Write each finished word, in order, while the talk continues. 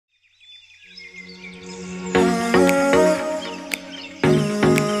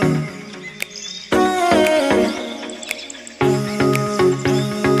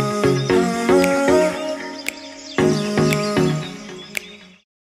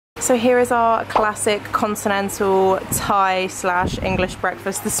So here is our classic continental Thai / English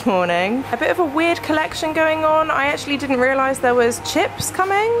breakfast this morning. A bit of a weird collection going on. I actually didn't realise there was chips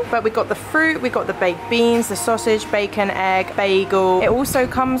coming, but we got the fruit, we got the baked beans, the sausage, bacon, egg, bagel. It also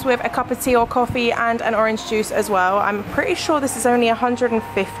comes with a cup of tea or coffee and an orange juice as well. I'm pretty sure this is only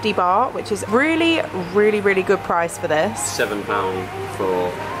 150 baht, which is really good price for this. £7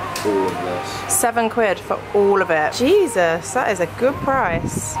 for all of this. 7 quid for all of it. Jesus, that is a good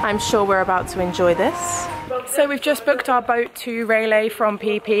price. I'm sure we're about to enjoy this. So we've just booked our boat to Railay from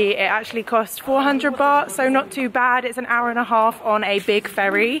PP. It actually cost 400 baht, so not too bad. It's an hour and a half on a big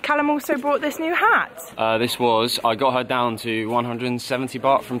ferry. Calum also brought this new hat. I got her down to 170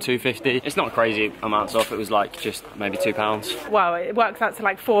 baht from 250. It's not crazy amounts off. It was like just maybe £2. Well, it works out to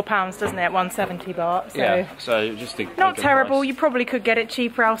like £4, doesn't it? 170 baht. So yeah, so just a not terrible. price. You probably could get it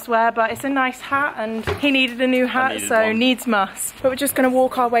cheaper elsewhere, but it's a nice hat and he needed a new hat, so one. Needs must. But we're just gonna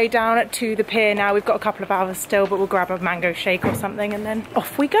walk our way down to the pier now. We've got a couple of hours still, but we'll grab a mango shake or something and then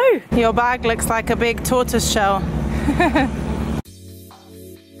off we go. Your bag looks like a big tortoise shell. It's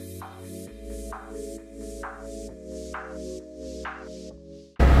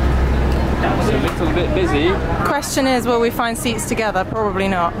a little bit busy. Question is, will we find seats together? Probably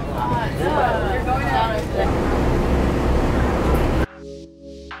not.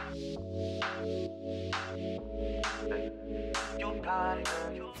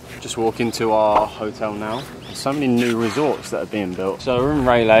 Just walking to our hotel now. There's so many new resorts that are being built. So we're in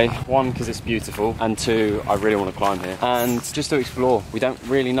Railay, one because it's beautiful, and two, I really want to climb here. And just to explore, we don't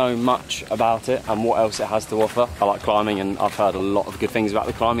really know much about it and what else it has to offer. I like climbing and I've heard a lot of good things about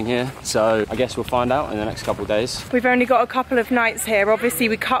the climbing here. So I guess we'll find out in the next couple of days. We've only got a couple of nights here. Obviously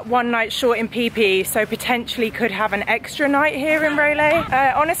we cut one night short in PP, so potentially could have an extra night here in Railay.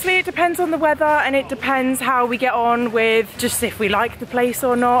 Honestly, it depends on the weather and it depends how we get on with just if we like the place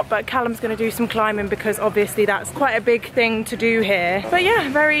or not. But Calum's going to do some climbing because obviously that's quite a big thing to do here. But yeah,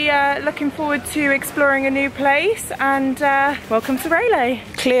 very looking forward to exploring a new place and welcome to Railay.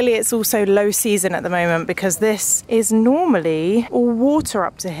 Clearly it's also low season at the moment because this is normally all water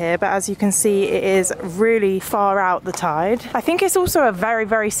up to here, but as you can see it is really far out the tide. I think it's also a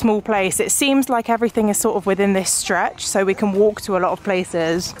very small place. It seems like everything is sort of within this stretch, so we can walk to a lot of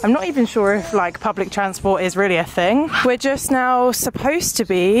places. I'm not even sure if like public transport is really a thing. We're just now supposed to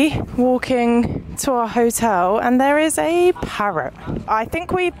be walking to our hotel and there is a parrot. I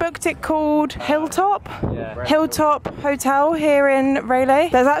think we booked it called Hilltop. Yeah. Hilltop Hotel here in Railay.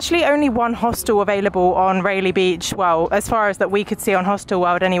 There's actually only one hostel available on Railay Beach, well, as far as that we could see on Hostel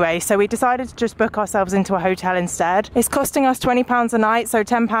World anyway, so we decided to just book ourselves into a hotel instead. It's costing us £20 a night, so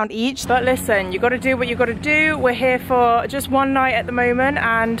 £10 each. But listen, you got to do what you got to do. We're here for just one night at the moment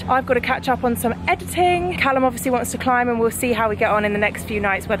and I've got to catch up on some editing. Calum obviously wants to climb and we'll see how we get on in the next few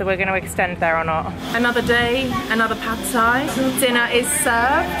nights, whether we're going to extend there or not. Another day, another pad thai. Dinner is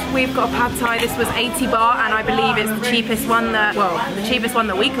served. We've got a pad thai. This was 80 baht and I believe it's the cheapest one that, well, the cheapest one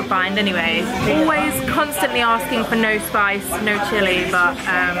that we could find anyways. Always constantly asking for no spice, no chili, but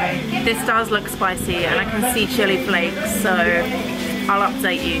this does look spicy and I can see chili flakes, so I'll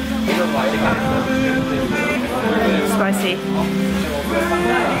update you. Spicy.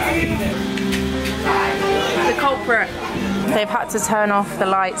 The culprit. They've had to turn off the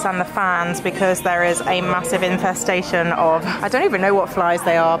lights and the fans because there is a massive infestation of, I don't even know what flies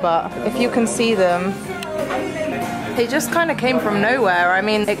they are, but if you can see them, they just kind of came from nowhere. I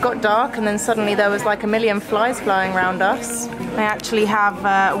mean, it got dark and then suddenly there was like a million flies flying around us. I actually have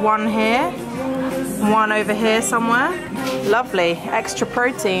one here, one over here somewhere. Lovely, extra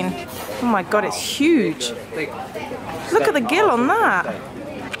protein. Oh my God, it's huge. Look at the gill on that.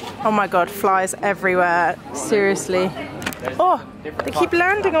 Oh my God, flies everywhere, seriously. Oh, they keep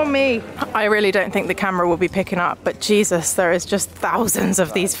landing on me. I really don't think the camera will be picking up, but Jesus, there is just thousands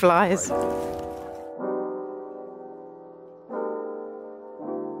of these flies.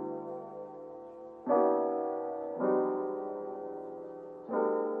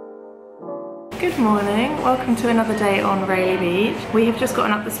 Good morning, welcome to another day on Railay Beach. We have just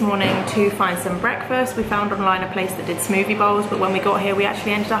gotten up this morning to find some breakfast. We found online a place that did smoothie bowls, but when we got here we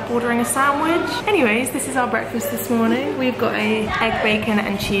actually ended up ordering a sandwich. Anyways, this is our breakfast this morning. We've got a egg, bacon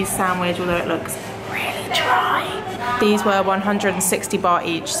and cheese sandwich, although it looks really dry. These were 160 baht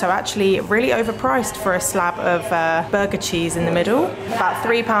each, so actually really overpriced for a slab of burger cheese in the middle. About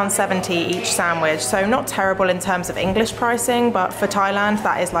 £3.70 each sandwich, so not terrible in terms of English pricing, but for Thailand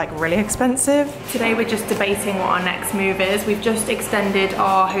that is like really expensive. Today we're just debating what our next move is. We've just extended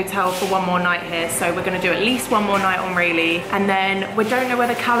our hotel for one more night here, so we're going to do at least one more night on Rayleigh, and then we don't know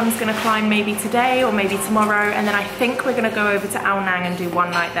whether Calum's going to climb maybe today or maybe tomorrow, and then I think we're going to go over to Ao Nang and do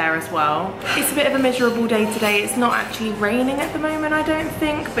one night there as well. It's a bit of a miserable day today. It's not actually raining at the moment, I don't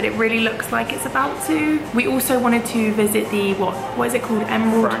think, but it really looks like it's about to. We also wanted to visit the, what is it called?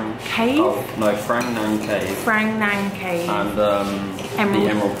 Emerald Cave? Oh, no, Phang Nang Cave. Phang Nang Cave. And the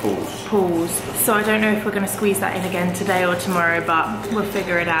Emerald Pools. So I don't know if we're going to squeeze that in again today or tomorrow, but we'll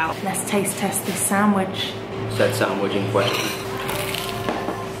figure it out. Let's taste test this sandwich. Said sandwich in question.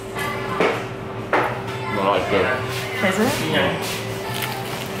 Not like good. Is it? Yeah.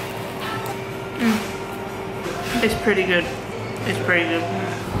 It's pretty good. It's pretty good.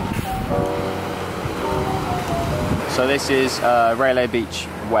 So this is Rayleigh Beach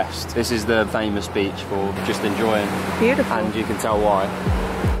West. This is the famous beach for just enjoying. Beautiful. And you can tell why.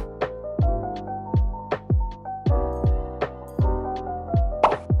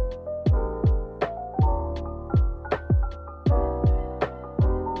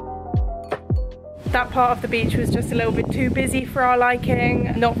 That part of the beach was just a little bit too busy for our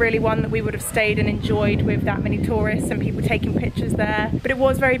liking. Not really one that we would have stayed and enjoyed with that many tourists and people taking pictures there. But it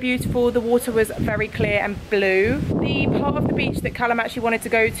was very beautiful. The water was very clear and blue. The part of the beach that Calum actually wanted to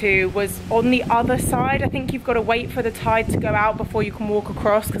go to was on the other side. I think you've got to wait for the tide to go out before you can walk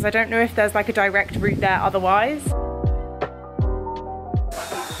across, because I don't know if there's like a direct route there otherwise. You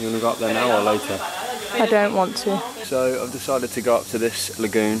want to go up there now or later? I don't want to. So I've decided to go up to this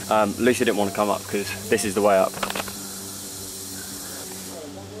lagoon. Lucy didn't want to come up because this is the way up.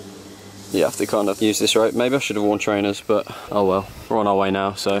 You have to kind of use this rope. Maybe I should have worn trainers, but oh well. We're on our way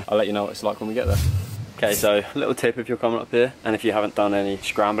now, so I'll let you know what it's like when we get there. Okay, so little tip if you're coming up here, and if you haven't done any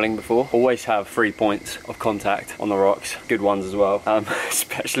scrambling before, always have 3 points of contact on the rocks. Good ones as well,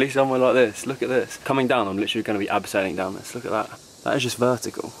 especially somewhere like this. Look at this. Coming down, I'm literally going to be abseiling down this. Look at that. That is just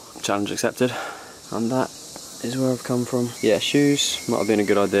vertical. Challenge accepted. And that is where I've come from. Yeah, shoes might have been a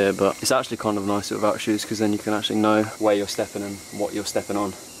good idea, but it's actually kind of nicer without shoes because then you can actually know where you're stepping and what you're stepping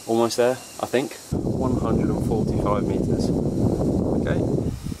on. Almost there, I think. 145 meters. Okay,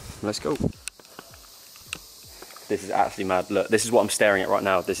 let's go. This is absolutely mad. Look, this is what I'm staring at right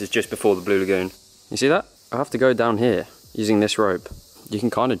now. This is just before the Blue Lagoon. You see that? I have to go down here using this rope. You can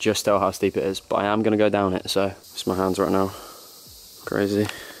kind of just tell how steep it is, but I am going to go down it, so it's my hands right now. Crazy.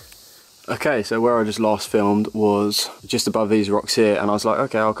 Okay, so where I just last filmed was just above these rocks here, and I was like,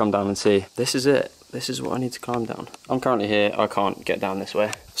 okay, I'll come down and see. This is it. This is what I need to climb down. I'm currently here, I can't get down this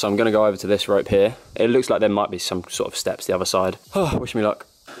way. So I'm gonna go over to this rope here. It looks like there might be some sort of steps the other side. Oh, wish me luck.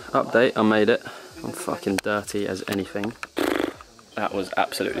 Update, I made it. I'm fucking dirty as anything. That was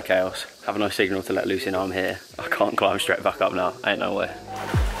absolutely chaos. Have no signal to let Lucy know I'm here. I can't climb straight back up now, ain't no way.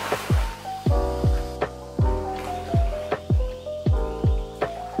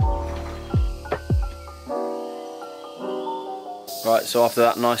 Right, so after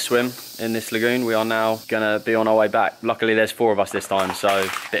that nice swim in this lagoon, we are now gonna be on our way back. Luckily there's 4 of us this time, so a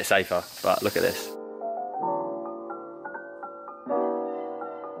bit safer, but look at this.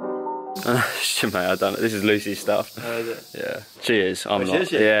 Mate, I don't know. This is Lucy's stuff. Oh, is it? Yeah. She is. I'm not. Is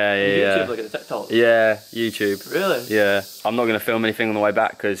she? Yeah. YouTube, like a TikTok? Yeah, YouTube. Really? Yeah. I'm not going to film anything on the way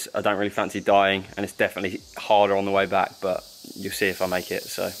back because I don't really fancy dying, and it's definitely harder on the way back, but you'll see if I make it,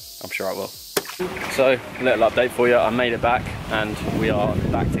 so I'm sure I will. So, a little update for you. I made it back, and we are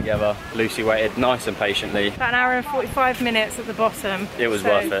back together. Lucy waited nice and patiently. About an hour and 45 minutes at the bottom. It was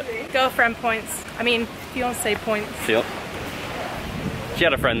worth it. Girlfriend points. I mean, fiance points. She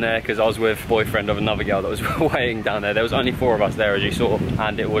had a friend there because I was with boyfriend of another girl that was waiting down there. There was only 4 of us there, as you saw,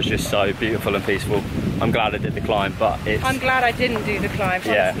 and it was just so beautiful and peaceful. I'm glad I did the climb, but it's... I'm glad I didn't do the climb,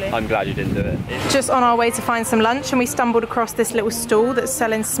 honestly. Yeah, I'm glad you didn't do it. Just on our way to find some lunch, and we stumbled across this little stall that's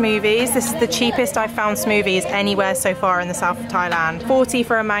selling smoothies. This is the cheapest I've found smoothies anywhere so far in the south of Thailand. 40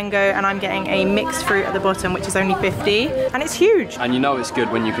 for a mango, and I'm getting a mixed fruit at the bottom, which is only 50, and it's huge. And you know it's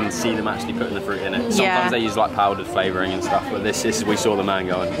good when you can see them actually putting the fruit in it. Sometimes they use like powdered flavouring and stuff, but this is, we saw the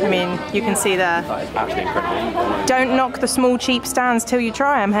mango, and I mean, you can see there. that is absolutely incredible. Don't knock the small cheap stands till you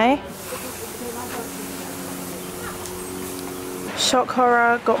try them, hey? Shock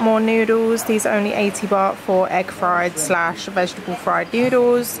horror, got more noodles. These are only 80 baht for egg fried / vegetable fried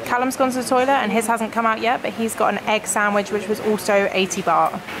noodles. Calum's gone to the toilet and his hasn't come out yet, but he's got an egg sandwich which was also 80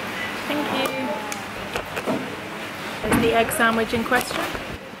 baht. Thank you. There's the egg sandwich in question.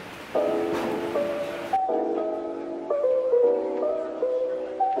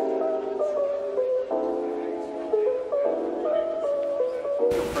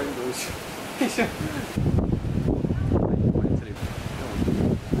 Nice.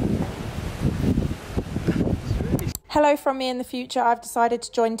 Hello from me in the future. I've decided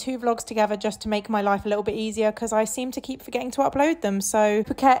to join 2 vlogs together just to make my life a little bit easier because I seem to keep forgetting to upload them. So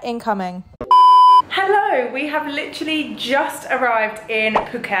Phuket incoming. Hello, we have literally just arrived in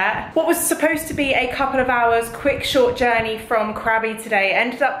Phuket. What was supposed to be a couple of hours quick short journey from Krabi today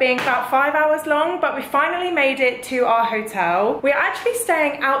ended up being about 5 hours long, but we finally made it to our hotel. We're actually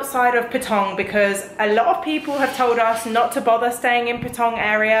staying outside of Patong because a lot of people have told us not to bother staying in Patong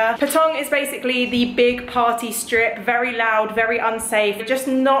area. Patong is basically the big party strip, very loud, very unsafe, just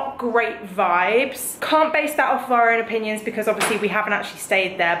not great vibes. Can't base that off of our own opinions because obviously we haven't actually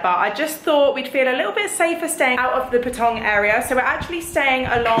stayed there, but I just thought we'd feel a little bit safer staying out of the Patong area. So we're actually staying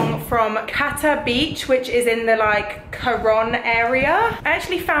along from Kata Beach, which is in the like Karon area. I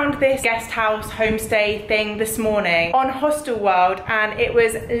actually found this guest house homestay thing this morning on Hostel World and it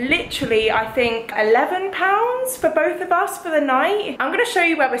was literally, I think, £11 for both of us for the night. I'm gonna show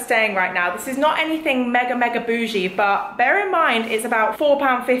you where we're staying right now. This is not anything mega bougie, but bear in mind it's about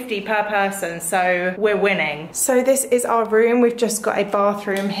 £4.50 per person, so we're winning. So this is our room. We've just got a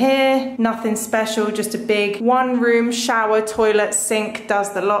bathroom here, nothing special, just a big 1-room shower, toilet, sink,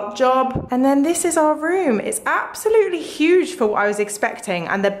 does the lot job. And then this is our room. It's absolutely huge for what I was expecting,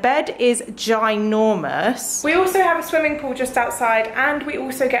 and the bed is ginormous. We also have a swimming pool just outside, and we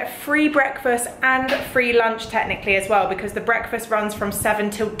also get free breakfast and free lunch technically as well, because the breakfast runs from 7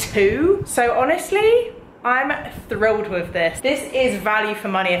 till 2. So honestly, I'm thrilled with this. This is value for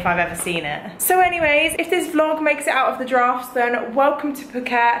money if I've ever seen it. So anyways, if this vlog makes it out of the drafts, then welcome to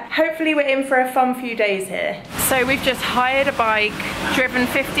Phuket. Hopefully we're in for a fun few days here. So we've just hired a bike, driven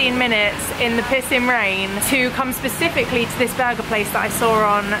 15 minutes in the pissing rain to come specifically to this burger place that I saw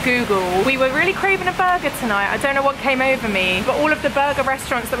on Google. We were really craving a burger tonight. I don't know what came over me, but all of the burger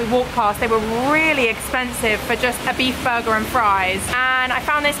restaurants that we walked past, they were really expensive for just a beef burger and fries. And I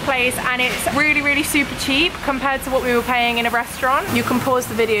found this place and it's really super cheap compared to what we were paying in a restaurant. You can pause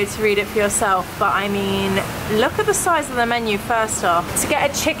the video to read it for yourself, but I mean, look at the size of the menu first off. To get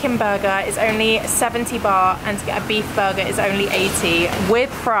a chicken burger is only 70 baht, and to get a beef burger is only 80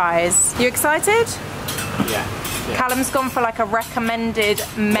 with fries. You excited? Yeah. Calum's gone for like a recommended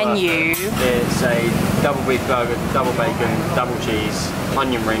menu. It's a double beef burger, double bacon, double cheese,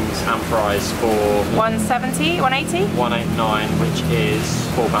 onion rings and fries for 170, 180? 189, which is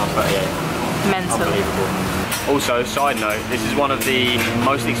 £4.38. Mental. Unbelievable. Also, side note, this is one of the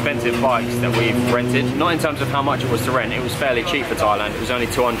most expensive bikes that we've rented. Not in terms of how much it was to rent, it was fairly cheap for Thailand. It was only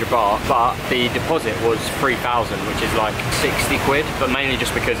 200 baht, but the deposit was 3,000, which is like 60 quid, but mainly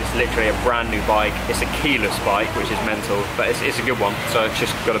just because it's literally a brand new bike. It's a keyless bike, which is mental, but it's a good one, so it's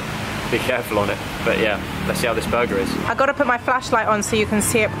just got to be careful on it. But yeah, let's see how this burger is. I gotta put my flashlight on so you can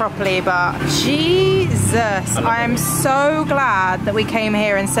see it properly, but Jesus, I am so glad that we came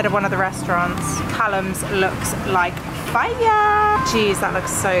here instead of one of the restaurants. Calum's looks like fire. Jeez, that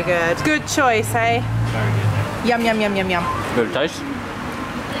looks so good. Good choice, eh? Very good. Yum, yum, yum, yum, yum. Good taste.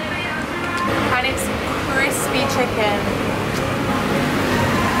 And it's crispy chicken.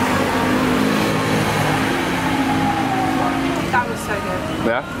 That was so good.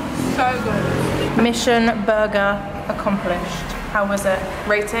 Yeah? So good. Mission burger accomplished. How was it?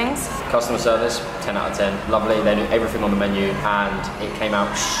 Ratings? Customer service, 10 out of 10. Lovely, they knew everything on the menu and it came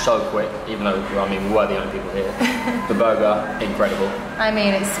out so quick, even though, I mean, we were the only people here. The burger, incredible. I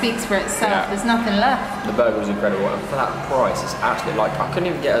mean, it speaks for itself. Yeah. There's nothing left. The burger was incredible, and for that price, it's absolutely like, I couldn't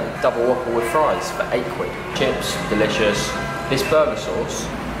even get a double whopper with fries for 8 quid. Chips, delicious. This burger sauce,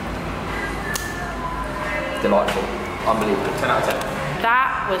 delightful, unbelievable, 10 out of 10.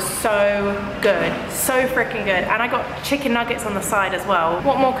 That was so good, so freaking good. And I got chicken nuggets on the side as well.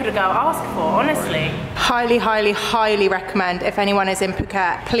 What more could a girl ask for, honestly? Highly recommend, if anyone is in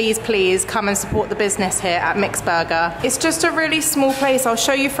Phuket, please come and support the business here at Mixed Burger. It's just a really small place. I'll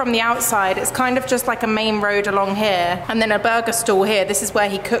show you from the outside. It's kind of just like a main road along here, and then a burger stall here. This is where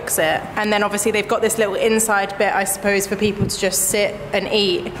he cooks it. And then obviously they've got this little inside bit, I suppose, for people to just sit and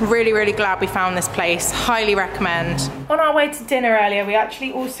eat. Really glad we found this place. Highly recommend. On our way to dinner earlier, we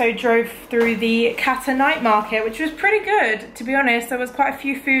actually also drove through the Kata night market, which was pretty good, to be honest. There was quite a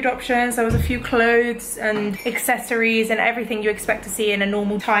few food options, there was a few clothes and accessories and everything you expect to see in a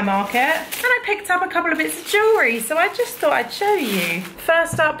normal Thai market. And I picked up a couple of bits of jewellery, so I just thought I'd show you.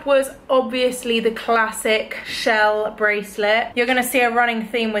 First up was obviously the classic shell bracelet. You're gonna see a running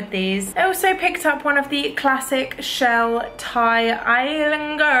theme with these. I also picked up one of the classic shell Thai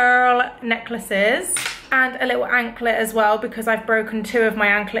Island girl necklaces. and a little anklet as well because I've broken 2 of my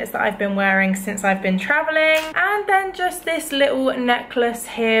anklets that I've been wearing since I've been traveling. And then just this little necklace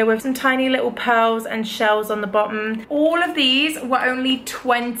here with some tiny little pearls and shells on the bottom. All of these were only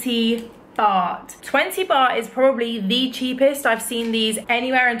 20 baht. 20 baht is probably the cheapest I've seen these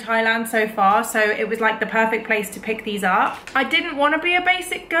anywhere in Thailand so far, so it was like the perfect place to pick these up. I didn't want to be a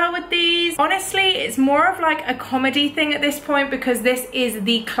basic girl with these. Honestly, it's more of like a comedy thing at this point because this is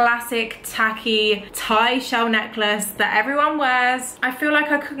the classic tacky Thai shell necklace that everyone wears. I feel like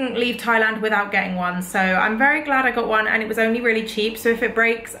I couldn't leave Thailand without getting one, so I'm very glad I got one, and it was only really cheap, so if it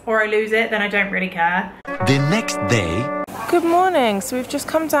breaks or I lose it, then I don't really care. The next day. Good morning. So we've just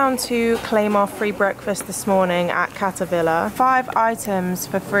come down to claim our free breakfast this morning at Katavilla. 5 items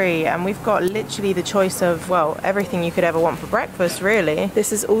for free, and we've got literally the choice of, well, everything you could ever want for breakfast, really.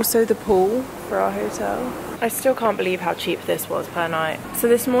 This is also the pool for our hotel. I still can't believe how cheap this was per night. So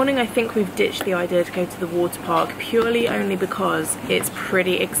this morning I think we've ditched the idea to go to the water park purely only because it's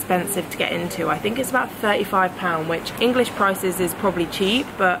pretty expensive to get into. I think it's about £35, which English prices is probably cheap,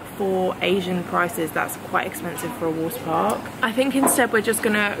 but for Asian prices that's quite expensive for a water park. I think instead we're just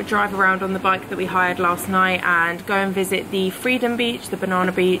gonna drive around on the bike that we hired last night and go and visit the Freedom Beach, the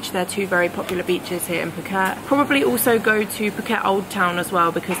Banana Beach. They're 2 very popular beaches here in Phuket. Probably also go to Phuket Old Town as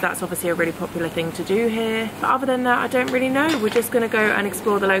well because that's obviously a really popular thing to do here. But other than that, I don't really know. We're just gonna go and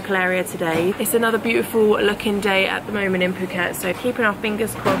explore the local area today. It's another beautiful looking day at the moment in Phuket, so keeping our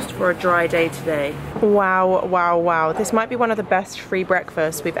fingers crossed for a dry day today. Wow, wow, wow. This might be one of the best free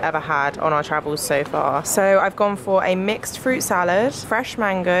breakfasts we've ever had on our travels so far. So I've gone for a mixed fruit salad, fresh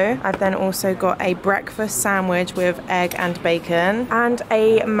mango. I've then also got a breakfast sandwich with egg and bacon and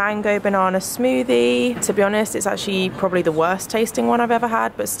a mango banana smoothie. To be honest, it's actually probably the worst tasting one I've ever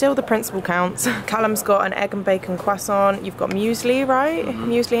had, but still the principle counts. Calum's got an egg and bacon croissant. You've got muesli, right?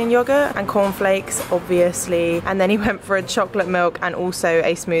 Muesli and yogurt and cornflakes, obviously. And then he went for a chocolate milk and also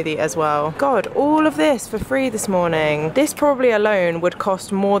a smoothie as well. God, all of this for free this morning. This probably alone would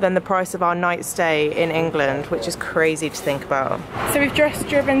cost more than the price of our night stay in England, which is crazy to think about. So we've just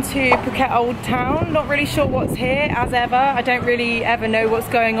driven to Phuket Old Town. Not really sure what's here as ever. I don't really ever know what's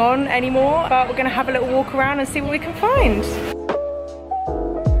going on anymore, but we're gonna have a little walk around and see what we can find.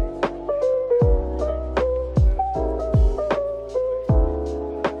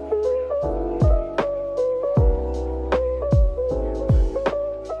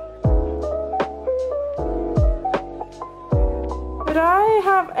 Could I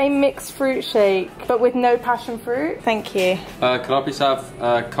have a mixed fruit shake, but with no passion fruit? Thank you. Could I please have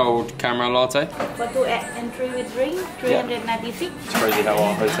a cold caramel latte? For 2 entry with drink, 396. It's crazy how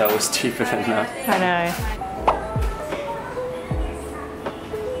our hotel is cheaper than that. I know.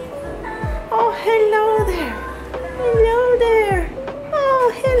 Oh, hello there. Hello there.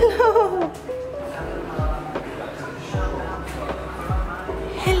 Oh, hello.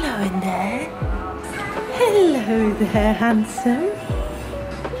 Hello in there. Hello there, handsome.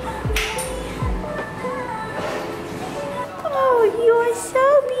 Oh, you are so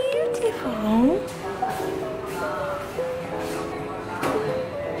beautiful.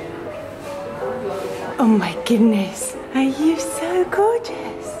 Oh my goodness, are you so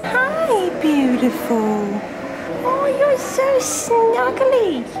gorgeous? Hi, beautiful. Oh, you're so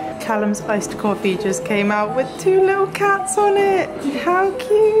snuggly. Calum's iced coffee just came out with 2 little cats on it. How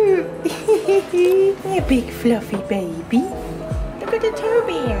cute. You big fluffy baby. Look at the toe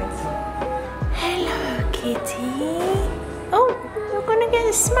bears. Hello, kitty. Oh, you're gonna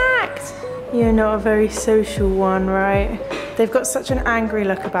get smacked. You're not a very social one, right? They've got such an angry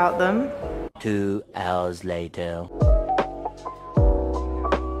look about them. 2 hours later.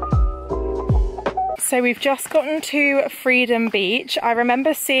 So we've just gotten to Freedom Beach. I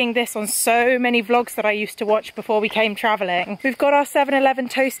remember seeing this on so many vlogs that I used to watch before we came traveling. We've got our 7-Eleven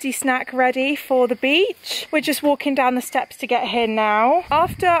toasty snack ready for the beach. We're just walking down the steps to get here now.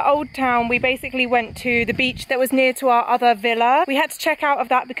 After Old Town, we basically went to the beach that was near to our other villa. We had to check out of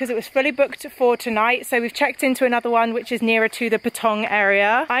that because it was fully booked for tonight. So we've checked into another one which is nearer to the Patong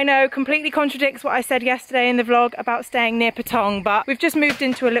area. I know, completely contradicts what I said yesterday in the vlog about staying near Patong, but we've just moved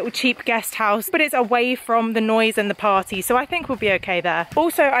into a little cheap guest house, but it's away from the noise and the party, so I think we'll be okay there.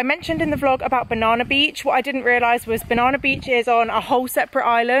 Also, I mentioned in the vlog about Banana Beach. What I didn't realise was Banana Beach is on a whole separate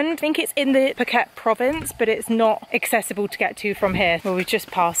island. I think it's in the Phuket province, but it's not accessible to get to from here. Well, we've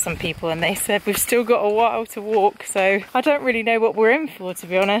just passed some people and they said we've still got a while to walk, so I don't really know what we're in for, to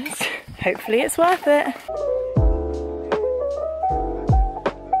be honest. Hopefully it's worth it.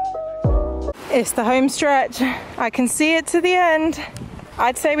 It's the home stretch. I can see it to the end.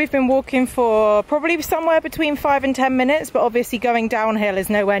 I'd say we've been walking for probably somewhere between 5 and 10 minutes, but obviously going downhill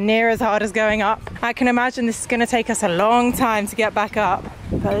is nowhere near as hard as going up. I can imagine this is going to take us a long time to get back up.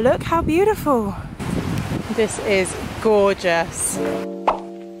 But look how beautiful. This is gorgeous.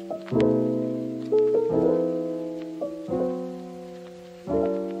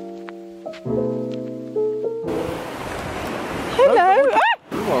 Hello.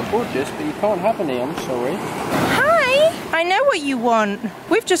 You are gorgeous, but you can't have any, I'm sorry. Hi. I know what you want.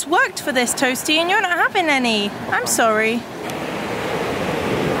 We've just worked for this, Toasty, and you're not having any. I'm sorry.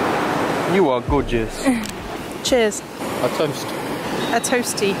 You are gorgeous. Cheers. A toast. A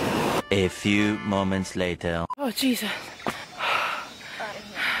toasty. A few moments later. Oh, Jesus.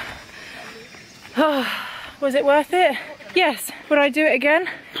 Was it worth it? Yes. Would I do it again?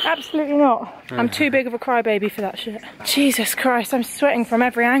 Absolutely not. I'm too big of a crybaby for that shit. Jesus Christ, I'm sweating from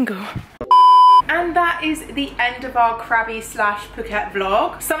every angle. And that is the end of our Krabi / Phuket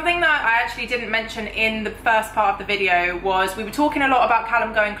vlog. Something that I actually didn't mention in the first part of the video was we were talking a lot about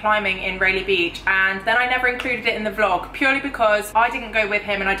Calum going climbing in Rayleigh Beach, and then I never included it in the vlog purely because I didn't go with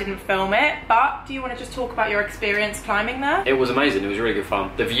him and I didn't film it. But do you want to just talk about your experience climbing there? It was amazing, it was really good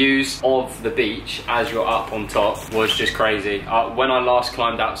fun. The views of the beach as you're up on top was just crazy. When I last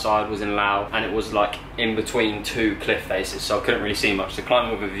climbed outside was in Laos, and it was like in between two cliff faces, so I couldn't really see much. So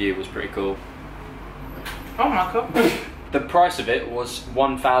climbing with a view was pretty cool. Oh my god. The price of it was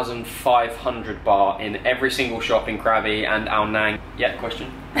 1,500 baht in every single shop in Krabi and Ao Nang. Yeah,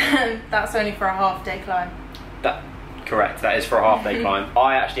 question? That's only for a half-day climb. Correct, that is for a half-day climb.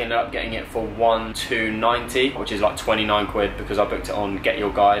 I actually ended up getting it for 1,290, which is like 29 quid because I booked it on Get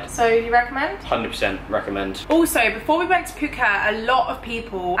Your Guide. So you recommend? 100% recommend. Also, before we went to Phuket, a lot of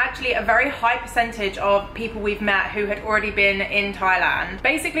people, actually a very high percentage of people we've met who had already been in Thailand,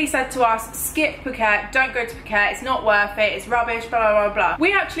 basically said to us, skip Phuket, don't go to Phuket, it's not worth it, it's rubbish, blah, blah, blah, blah.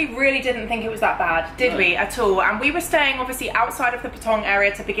 We actually really didn't think it was that bad, did we, at all? And we were staying obviously outside of the Patong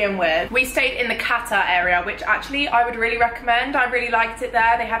area to begin with. We stayed in the Kata area, which actually I would really recommend. I really liked it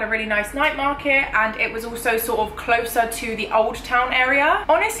there. They had a really nice night market, and it was also sort of closer to the old town area.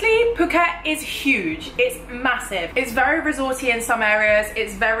 Honestly, Phuket is huge. It's massive. It's very resorty in some areas.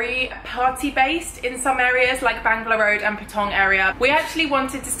 It's very party based in some areas like Bangla Road and Patong area. We actually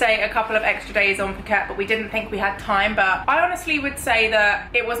wanted to stay a couple of extra days on Phuket, but we didn't think we had time. But I honestly would say that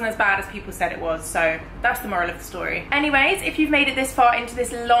it wasn't as bad as people said it was. So that's the moral of the story. Anyways, if you've made it this far into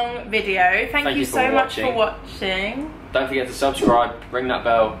this long video, thank you so much for watching. Don't forget to subscribe, ring that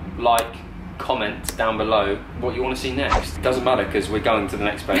bell, like, comment down below what you want to see next. Doesn't matter because we're going to the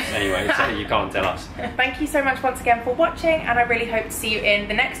next place anyway, so you can't tell us. Thank you so much once again for watching, and I really hope to see you in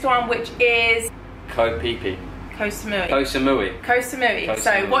the next one, which is Koh Phi Phi. Koh Samui. Koh Samui. Koh Samui.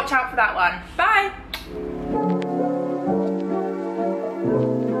 So watch out for that one. Bye!